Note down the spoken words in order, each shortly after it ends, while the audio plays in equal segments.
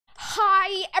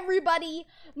everybody?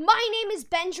 My name is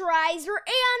Benjerizer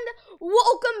and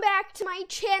welcome back to my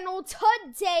channel.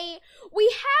 Today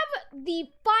we have the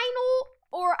final,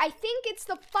 or I think it's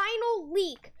the final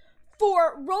leak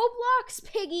for Roblox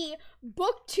Piggy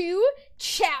Book 2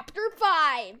 Chapter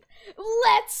 5.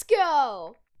 Let's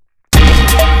go!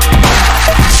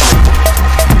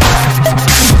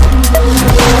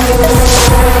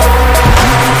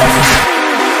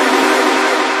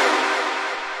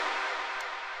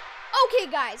 Okay,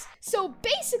 guys. So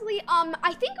basically,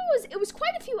 I think it was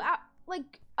quite a few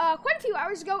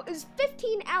hours ago. It was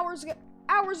 15 hours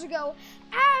ago,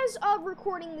 as of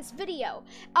recording this video.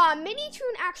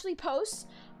 Minitoon actually posts.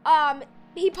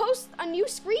 He posts a new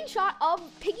screenshot of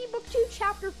Piggy Book 2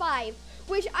 Chapter 5,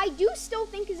 which I do still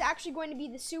think is actually going to be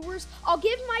the sewers. I'll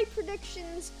give my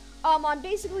predictions on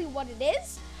basically what it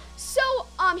is. So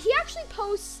he actually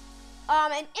posts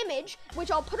an image,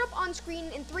 which I'll put up on screen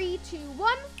in 3, 2,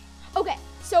 1. Okay,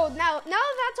 so now that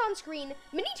that's on screen,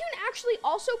 Minitoon actually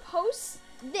also posts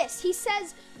this. He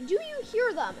says, "Do you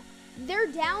hear them? They're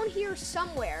down here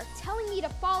somewhere, telling me to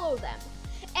follow them."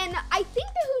 And I think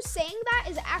that who's saying that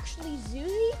is actually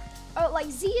Zuzi, like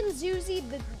Z and Zuzi,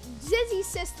 the Zizzy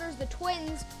sisters, the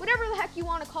twins, whatever the heck you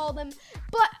want to call them.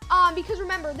 But because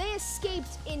remember, they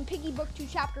escaped in Piggy Book 2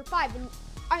 Chapter 5,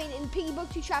 and in Piggy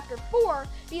Book 2 Chapter 4,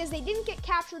 because they didn't get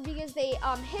captured because they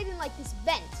hid in like this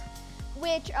vent,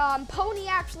 which Pony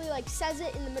actually like says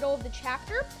it in the middle of the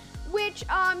chapter. Which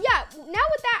yeah, now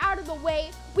with that out of the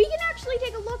way, we can actually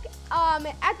take a look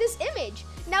at this image.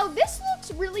 Now this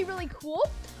looks really cool.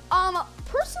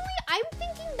 Personally, I'm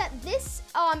thinking that this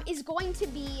is going to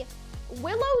be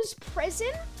Willow's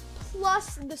prison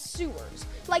plus the sewers.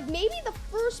 Like maybe the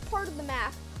first part of the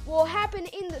map will happen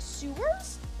in the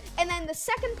sewers, and then the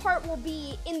second part will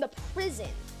be in the prison.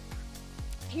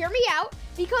 Hear me out,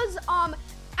 because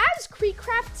as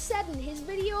Creekcraft said in his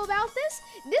video about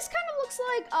this kind of looks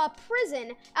like a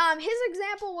prison. His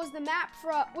example was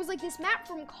this map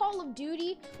from Call of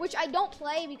Duty, which I don't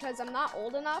play because I'm not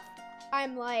old enough.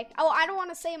 I'm like, oh, I don't want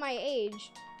to say my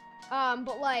age,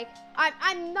 but like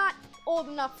I'm not old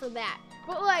enough for that.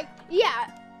 But like,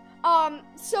 yeah.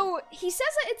 So he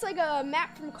says that it's like a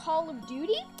map from Call of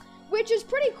Duty, which is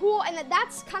pretty cool, and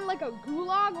that's kind of like a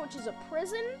gulag, which is a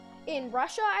prison in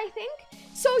Russia, I think.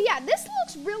 So yeah, this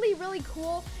looks really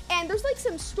cool, and there's like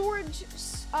some storage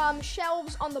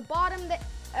shelves on the bottom that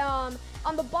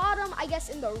I guess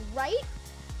in the right,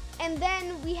 and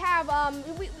then we have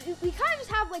we kind of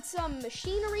just have like some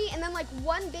machinery, and then like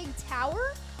one big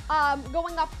tower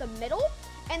going up the middle,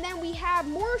 and then we have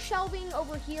more shelving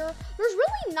over here. There's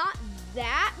really not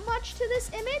that much to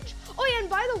this image. Oh yeah, and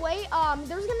by the way,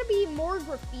 there's gonna be more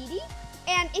graffiti,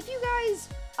 and if you guys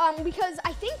because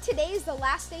I think today is the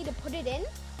last day to put it in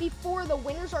before the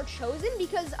winners are chosen,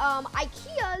 because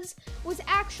IKEA's was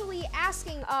actually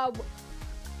asking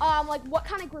like what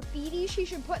kind of graffiti she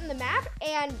should put in the map,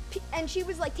 and she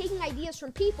was like taking ideas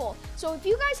from people. So if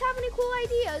you guys have any cool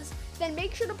ideas, then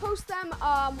make sure to post them.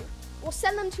 We'll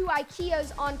send them to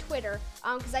IKEA's on Twitter,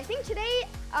 because I think today,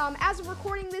 as of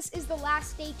recording this, is the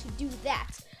last day to do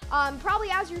that. Probably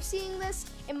as you're seeing this,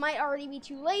 it might already be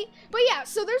too late. But yeah,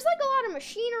 so there's like a lot of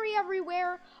machinery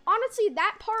everywhere. Honestly,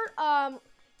 that part,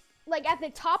 like at the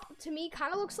top, to me,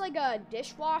 kind of looks like a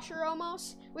dishwasher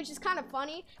almost, which is kind of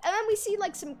funny. And then we see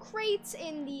like some crates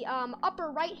in the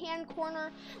upper right-hand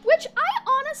corner, which I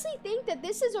honestly think that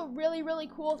this is a really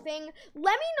cool thing.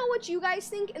 Let me know what you guys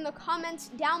think in the comments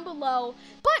down below.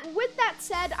 But with that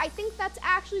said, I think that's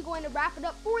actually going to wrap it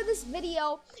up for this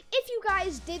video. If you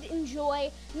guys did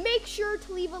enjoy, make sure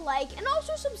to leave a like, and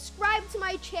also subscribe to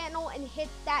my channel and hit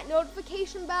that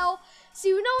notification bell, so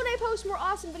you know when I post more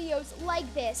awesome videos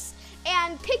like this.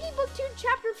 And Piggy Book 2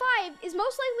 Chapter 5 is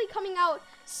most likely coming out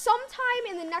sometime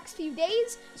in the next few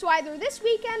days, so either this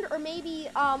weekend or maybe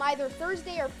either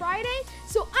Thursday or Friday.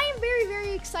 So I am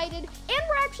very excited, and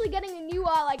we're actually getting a new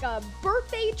like a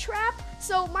birthday trap.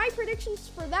 So my predictions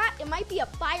for that, it might be a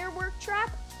firework trap,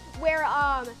 where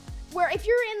if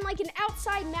you're in like an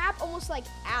outside map, almost like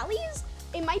alleys,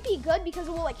 it might be good because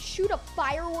it will like shoot a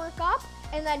firework up,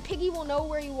 and then Piggy will know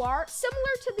where you are.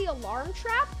 Similar to the alarm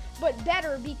trap, but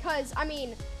better, because I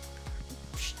mean,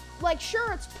 like,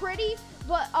 sure, it's pretty,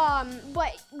 but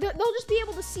they'll just be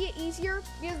able to see it easier,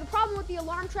 because the problem with the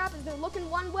alarm trap is they're looking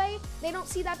one way, they don't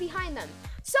see that behind them.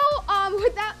 So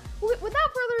without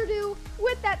further ado,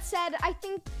 with that said, I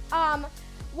think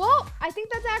well, I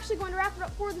think that's actually going to wrap it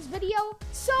up for this video.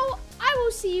 So I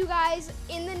will see you guys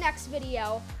in the next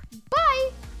video.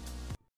 Bye!